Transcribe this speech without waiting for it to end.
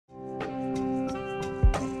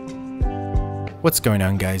What's going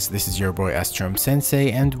on, guys? This is your boy Astrom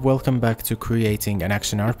Sensei and welcome back to creating an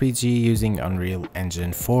action RPG using Unreal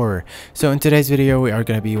Engine 4. So in today's video we are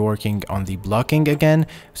going to be working on the blocking again.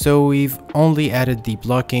 So we've only added the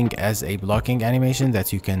blocking as a blocking animation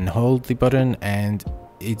that you can hold the button and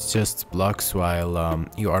it just blocks while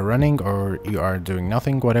you are running or you are doing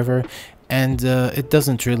nothing, whatever. And it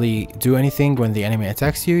doesn't really do anything when the enemy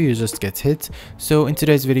attacks you, you just get hit. So in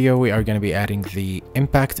today's video we are going to be adding the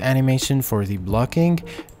impact animation for the blocking,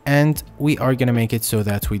 and we are going to make it so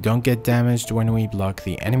that we don't get damaged when we block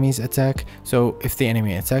the enemy's attack. So if the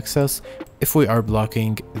enemy attacks us, if we are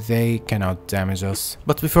blocking, they cannot damage us.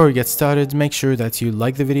 But before we get started, make sure that you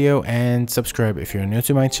like the video and subscribe if you're new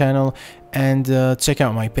to my channel, and check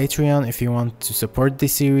out my Patreon if you want to support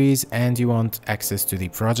this series and you want access to the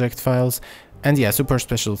project files. And yeah, super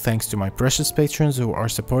special thanks to my precious patrons who are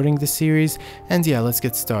supporting this series. And yeah, let's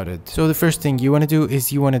get started. So the first thing you want to do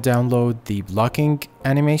is you want to download the blocking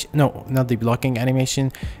animation, no, not the blocking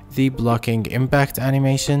animation, the blocking impact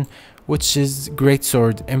animation, which is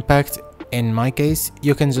Greatsword Impact. In my case,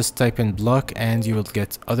 you can just type in block and you will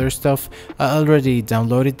get other stuff. I already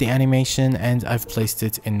downloaded the animation and I've placed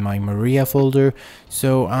it in my Maria folder.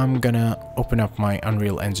 So I'm gonna open up my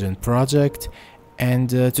Unreal Engine project.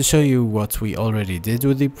 And to show you what we already did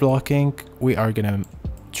with the blocking, we are gonna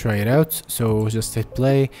try it out. So just hit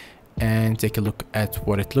play and take a look at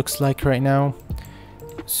what it looks like right now.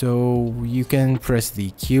 So you can press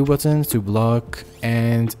the Q button to block,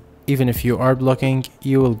 and even if you are blocking,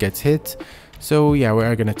 you will get hit. So yeah, we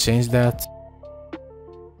are gonna change that.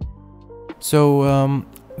 So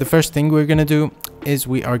the first thing we're gonna do is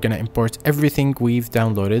we are gonna import everything we've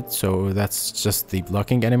downloaded. So that's just the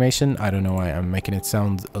blocking animation. I don't know why I'm making it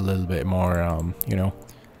sound a little bit more you know,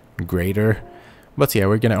 greater, but yeah,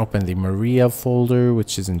 we're gonna open the Maria folder,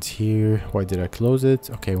 which isn't here. Why did I close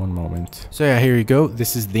it? Okay, one moment. So yeah, here you go.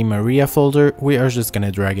 This is the Maria folder. We are just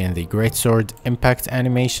gonna drag in the Greatsword Impact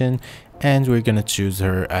animation and we're gonna choose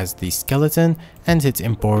her as the skeleton and hit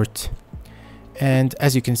import. And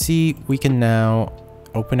as you can see, we can now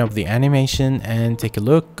open up the animation and take a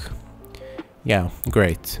look. Yeah,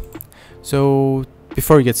 great. So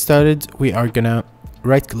before we get started, we are gonna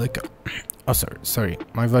right click. Oh, sorry,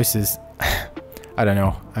 my voice is I don't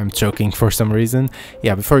know, I'm choking for some reason.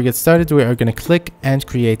 Yeah, before we get started, we are gonna click and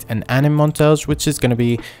create an anim montage, which is gonna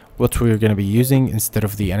be what we're gonna be using instead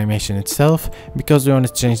of the animation itself, because we want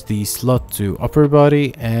to change the slot to upper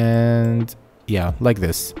body, and yeah, like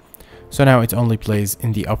this. So now it only plays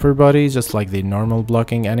in the upper body, just like the normal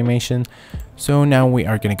blocking animation. So now we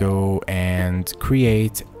are gonna go and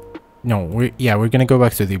create, we're gonna go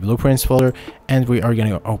back to the blueprints folder and we are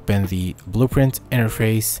gonna open the blueprint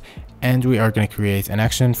interface and we are gonna create an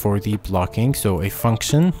action for the blocking, so a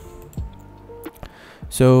function.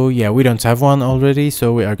 So yeah, we don't have one already,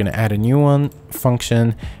 so we are gonna add a new one,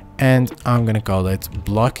 function, and I'm gonna call it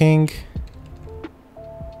blocking.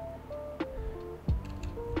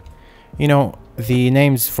 You know, the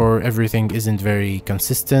names for everything isn't very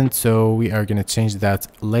consistent, so we are gonna change that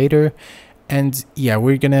later. And yeah,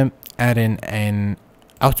 we're gonna add in an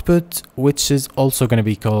output, which is also gonna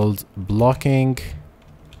be called blocking.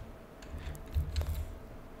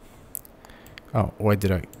 Oh, why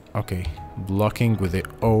did I? Okay, blocking with the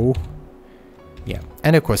O. Yeah,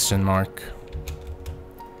 and a question mark.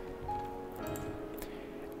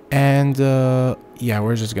 And yeah,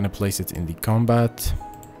 we're just gonna place it in the combat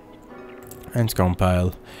and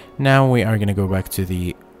compile. Now we are gonna go back to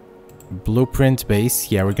the blueprint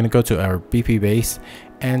base. Yeah, we're gonna go to our BP base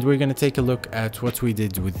and we're gonna take a look at what we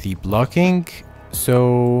did with the blocking.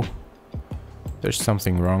 So there's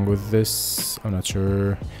something wrong with this, I'm not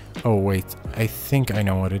sure. Oh wait, I think I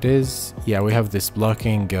know what it is. Yeah, we have this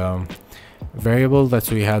blocking variable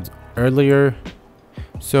that we had earlier.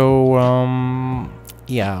 So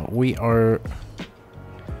yeah, we are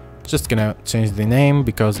just gonna change the name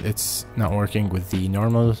because it's not working with the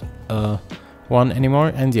normal one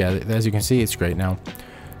anymore. And yeah, as you can see, it's great now.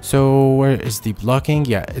 So where is the blocking?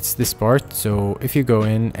 Yeah, it's this part. So if you go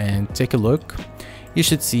in and take a look, you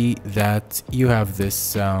should see that you have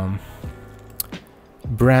this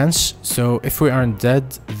branch. So if we aren't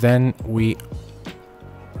dead, then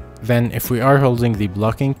if we are holding the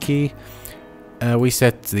blocking key, we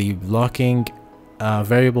set the blocking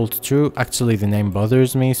variable to true. Actually, the name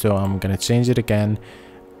bothers me, so I'm gonna change it again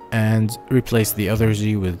and replace the other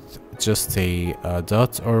G with just a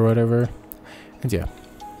dot or whatever. And yeah,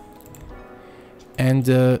 and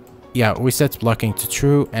yeah, we set blocking to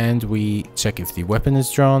true and we check if the weapon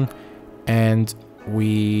is drawn, and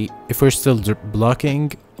if we're still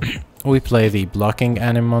blocking, we play the blocking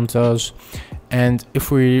anim montage, And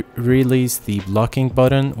if we release the blocking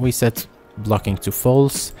button, we set blocking to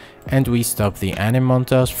false, and we stop the anim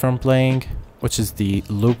montage from playing, which is the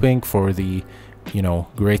looping for the, you know,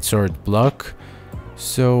 greatsword block.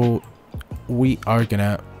 So we are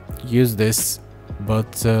gonna use this,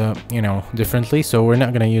 but you know, differently. So we're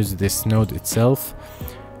not gonna use this node itself,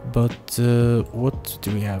 but what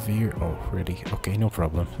do we have here? Oh, ready. Okay, no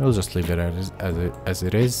problem. We'll just leave it as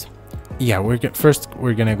it is. Yeah, first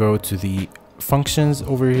we're gonna go to the functions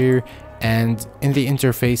over here, and in the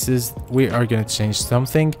interfaces we are gonna change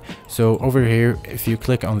something. So over here, if you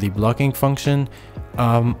click on the blocking function,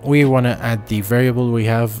 we want to add the variable we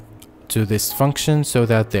have to this function so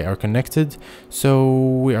that they are connected. So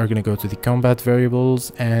we are going to go to the combat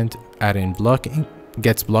variables and add in blocking,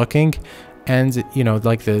 gets blocking, and you know,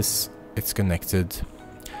 like this, it's connected.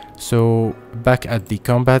 So back at the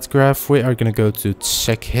combat graph, we are going to go to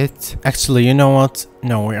check hit. Actually, you know what?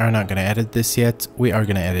 No, we are not going to edit this yet. We are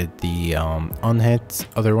going to edit the on hit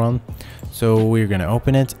other one. So we're going to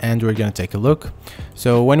open it and we're going to take a look.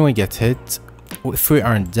 So when we get hit, if we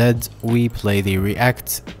aren't dead, we play the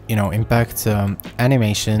react, you know, impact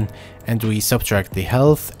animation, and we subtract the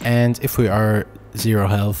health. And if we are 0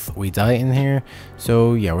 health, we die in here.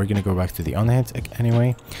 So yeah, we're gonna go back to the on hit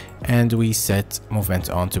anyway, and we set movement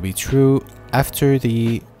on to be true after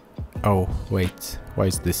the, oh wait, why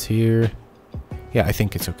is this here? Yeah, I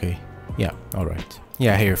think it's okay. Yeah, all right.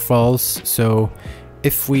 Yeah, here false. So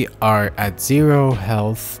if we are at 0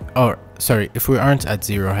 health, or sorry, if we aren't at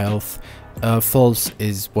 0 health, false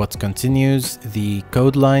is what continues the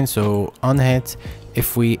code line. So on hit,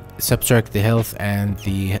 if we subtract the health and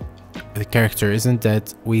the character isn't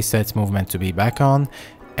dead, we set movement to be back on,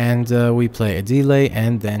 and we play a delay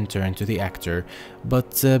and then turn to the actor.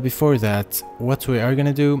 But before that, what we are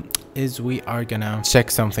gonna do is we are gonna check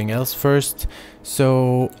something else first.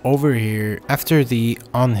 So over here, after the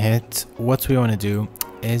on hit, what we want to do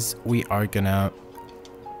is we are gonna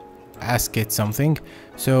ask it something.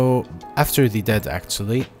 So after the dead,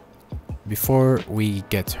 actually, before we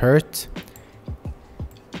get hurt,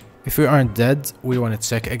 if we aren't dead, we want to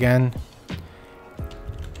check again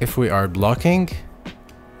if we are blocking.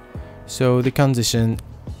 So the condition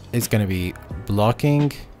is going to be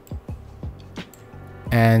blocking,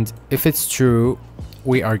 and if it's true,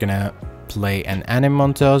 we are going to play an anim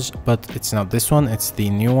montage, but it's not this one, it's the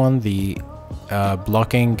new one, the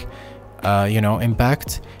blocking you know,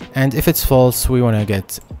 impact. And if it's false, we want to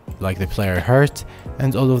get like the player hurt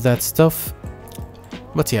and all of that stuff.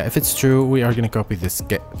 But yeah, if it's true, we are going to copy this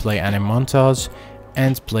play anim montage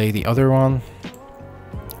and play the other one,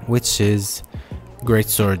 which is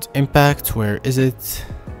greatsword impact. Where is it?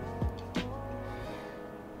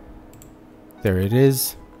 There it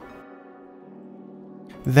is.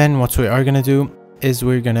 Then what we are going to do is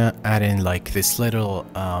we're gonna add in like this little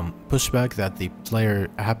pushback that the player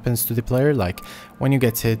happens to the player. Like when you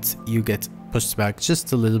get hit, you get pushed back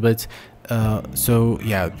just a little bit. So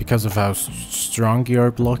yeah, because of how strong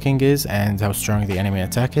your blocking is and how strong the enemy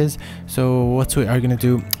attack is. So what we are gonna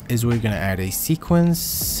do is we're gonna add a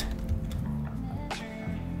sequence,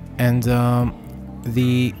 and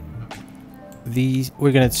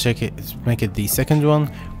we're gonna check it, make it the second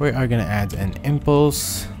one. We are gonna add an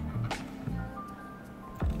impulse.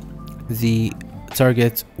 The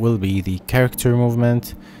target will be the character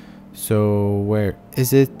movement. So where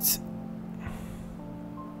is it?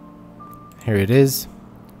 Here it is.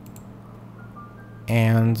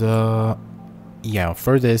 And yeah,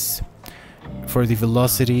 for this, for the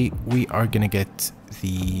velocity, we are gonna get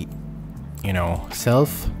the, you know,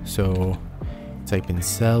 self. So type in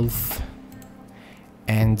self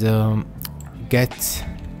and get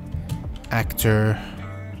actor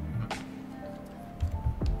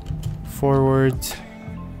forward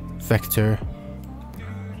vector,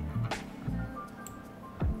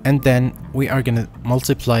 and then we are gonna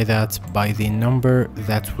multiply that by the number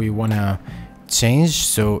that we wanna change.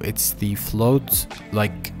 So it's the float.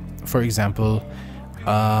 Like for example,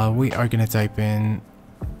 we are gonna type in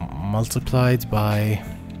multiplied by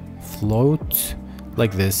float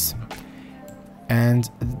like this, and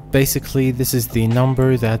basically this is the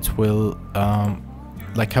number that will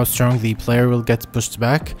like how strong the player will get pushed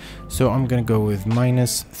back. So I'm gonna go with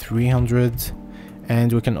minus 300,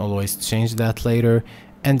 and we can always change that later,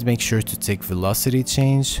 and make sure to take velocity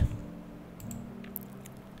change.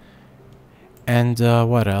 And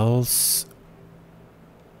what else?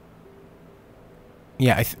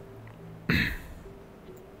 Yeah,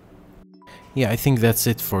 yeah, I think that's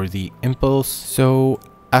it for the impulse. So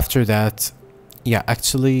after that, yeah,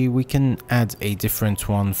 actually we can add a different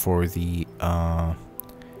one for the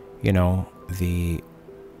you know, the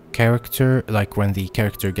character, like when the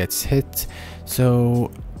character gets hit.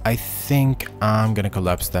 So I think I'm gonna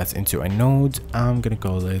collapse that into a node. I'm gonna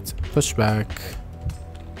call it pushback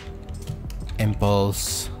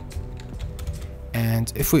impulse,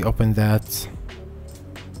 and if we open that,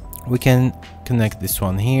 we can connect this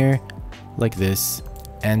one here like this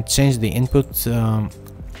and change the input,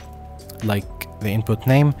 like the input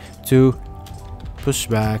name, to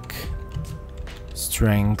pushback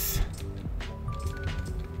strength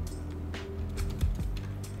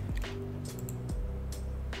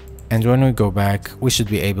and when we go back we should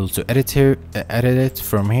be able to edit it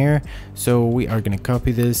from here. So we are gonna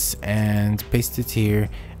copy this and paste it here,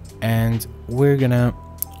 and we're gonna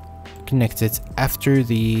connect it after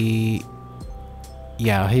the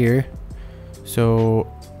here, so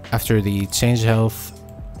after the change health,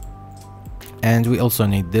 and we also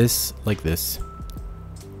need this like this.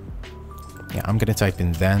 I'm gonna type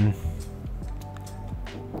in then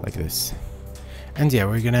like this, and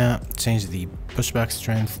we're gonna change the pushback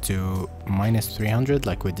strength to -300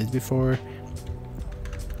 like we did before.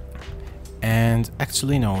 And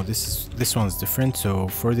actually no, this one's different, so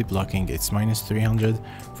for the blocking it's -300.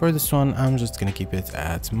 For this one I'm just gonna keep it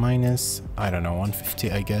at I don't know,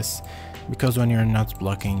 150 I guess, because when you're not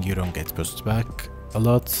blocking you don't get pushed back a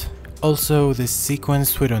lot. Also this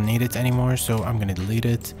sequence, we don't need it anymore, so I'm gonna delete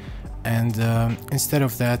it, and instead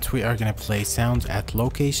of that we are gonna play sound at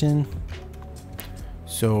location.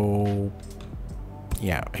 So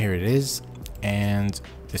here it is, and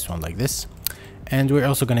this one like this. And we're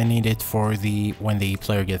also gonna need it for the when the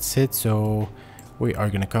player gets hit, so we are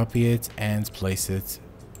gonna copy it and place it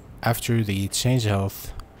after the change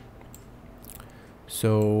health.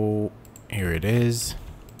 So here it is,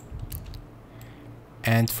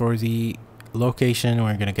 and for the location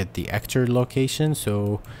we're gonna get the actor location,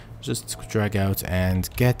 so just drag out and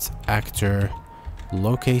get actor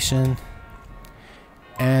location.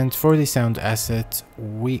 And for the sound asset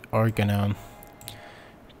we are gonna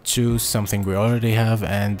choose something we already have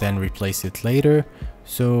and then replace it later.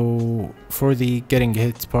 So for the getting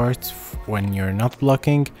hit part, when you're not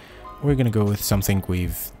blocking, we're gonna go with something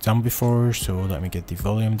we've done before. So let me get the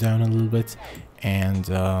volume down a little bit, and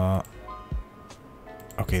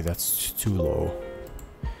okay, that's too low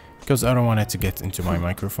because I don't want it to get into my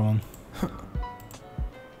microphone.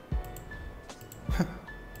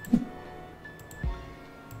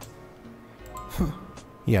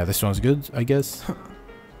 This one's good, I guess.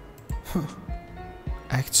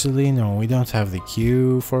 Actually no, we don't have the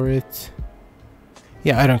cue for it.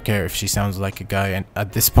 I don't care if she sounds like a guy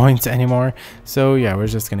at this point anymore, so we're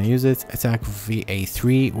just gonna use it. Attack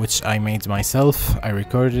VA3, which I made myself. I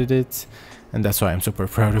recorded it and that's why I'm super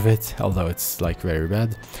proud of it, although it's like very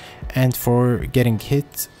bad. And for getting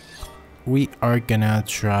hit we are gonna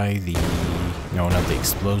try the no, not the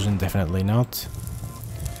explosion, definitely not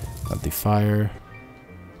the fire.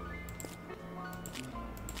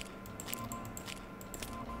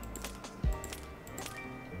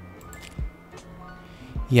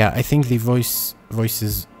 I think the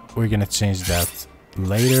voices, we're gonna change that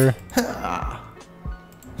later.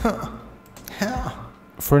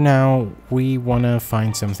 For now, we wanna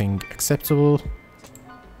find something acceptable.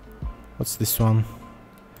 What's this one?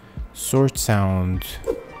 Sword sound.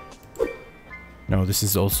 No, this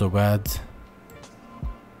is also bad.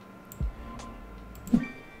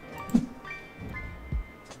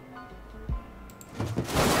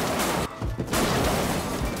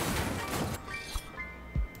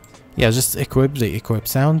 Just equip the equip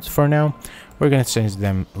sound for now. We're gonna change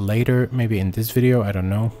them later, maybe in this video, I don't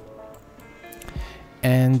know.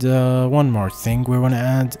 And one more thing we want to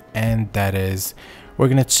add, and that is we're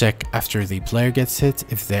gonna check after the player gets hit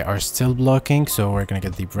if they are still blocking. So we're gonna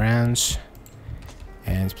get the branch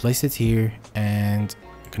and place it here and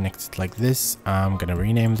connect it like this. I'm gonna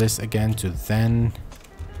rename this again to then.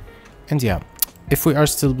 And if we are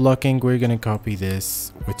still blocking, we're gonna copy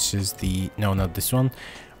this, which is the no, not this one.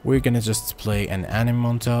 We're gonna just play an anim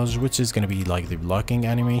montage, which is gonna be like the blocking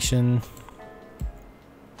animation.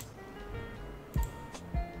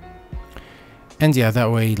 And that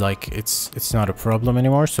way, like, it's not a problem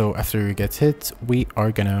anymore. So after you get hit, we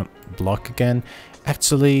are gonna block again.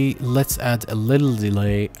 Actually, let's add a little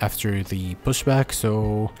delay after the pushback.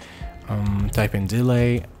 So type in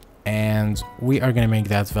delay, and we are gonna make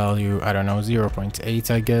that value, I don't know, 0.8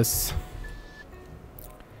 I guess,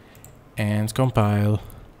 and compile.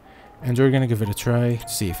 And we're gonna give it a try to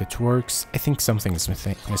see if it works. I think something is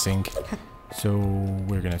missing, so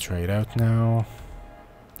we're gonna try it out now.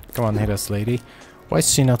 Come on, hit us, lady. Why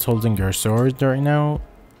is she not holding her sword right now?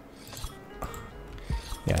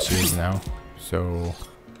 She is now. So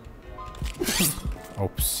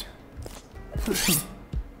Oops.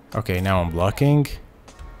 Okay, now I'm blocking.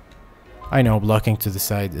 I know blocking to the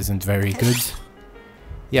side isn't very good.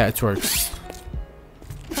 Yeah, it works.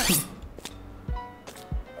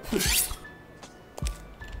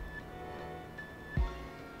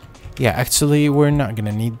 Yeah, actually we're not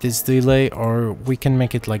gonna need this delay, or we can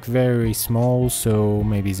make it like very small, so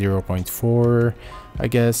maybe 0.4 I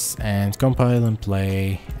guess, and compile and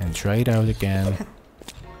play and try it out again.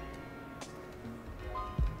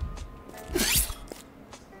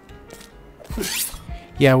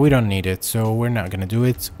 Yeah, we don't need it, so we're not gonna do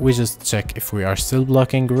it. We just check if we are still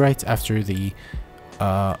blocking right after the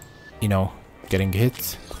you know, getting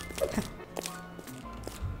hit.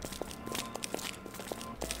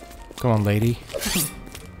 Come on, lady.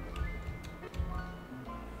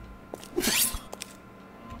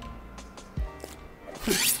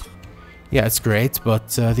 Yeah, it's great, but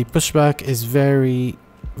the pushback is very,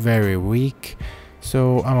 very weak.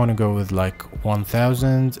 So I want to go with like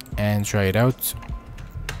 1000 and try it out.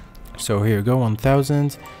 So here we go,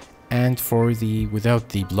 1000. And for the without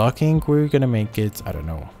the blocking, we're gonna make it, I don't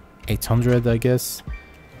know, 800, I guess.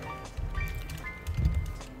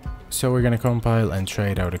 So we're gonna compile and try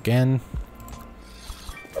it out again.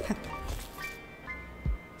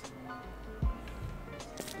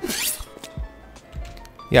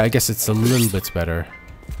 Yeah, I guess it's a little bit better.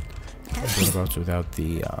 What about without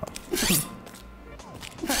the...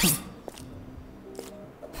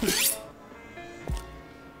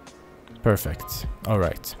 Perfect.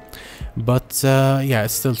 Alright. But yeah,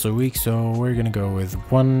 it's still so weak, so we're gonna go with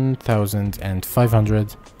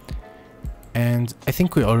 1500. And I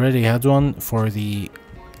think we already had one for the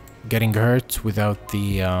getting hurt without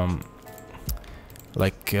the...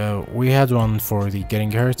 we had one for the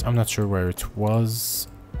getting hurt. I'm not sure where it was.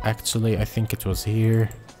 Actually, I think it was here.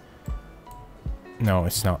 No,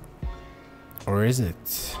 it's not. Or is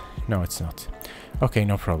it? No, it's not. Okay,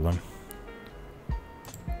 no problem.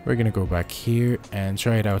 We're gonna go back here and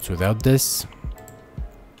try it out without this.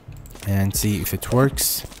 And see if it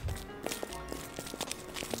works.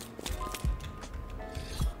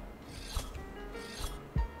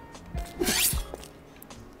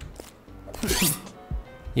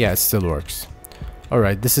 Yeah, it still works.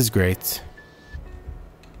 Alright, this is great.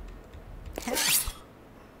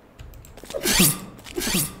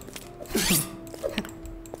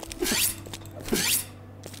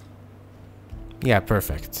 Yeah,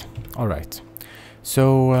 perfect. Alright.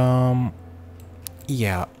 So,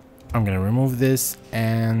 yeah, I'm gonna remove this,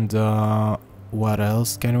 and what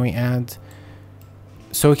else can we add?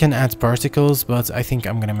 So we can add particles, but I think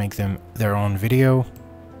I'm gonna make them their own video.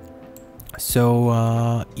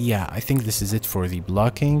 So, yeah, I think this is it for the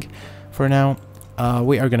blocking for now.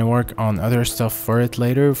 We are gonna work on other stuff for it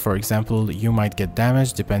later. For example, you might get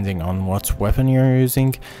damaged depending on what weapon you're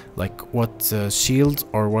using, like what shield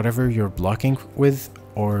or whatever you're blocking with,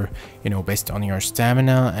 or you know, based on your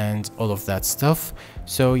stamina and all of that stuff.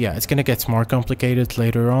 So yeah, it's gonna get more complicated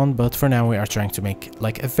later on, but for now we are trying to make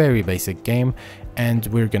like a very basic game, and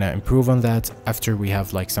we're gonna improve on that after we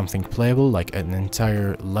have like something playable, like an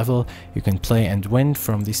entire level you can play and win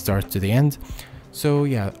from the start to the end. So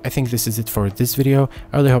yeah, I think this is it for this video.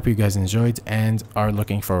 I really hope you guys enjoyed and are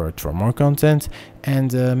looking forward for more content,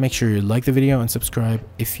 and make sure you like the video and subscribe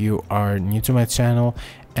if you are new to my channel.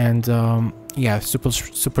 And yeah,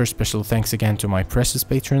 super special thanks again to my precious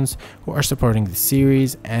patrons who are supporting the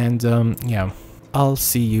series. And yeah, I'll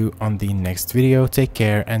see you on the next video. Take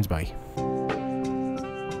care and bye.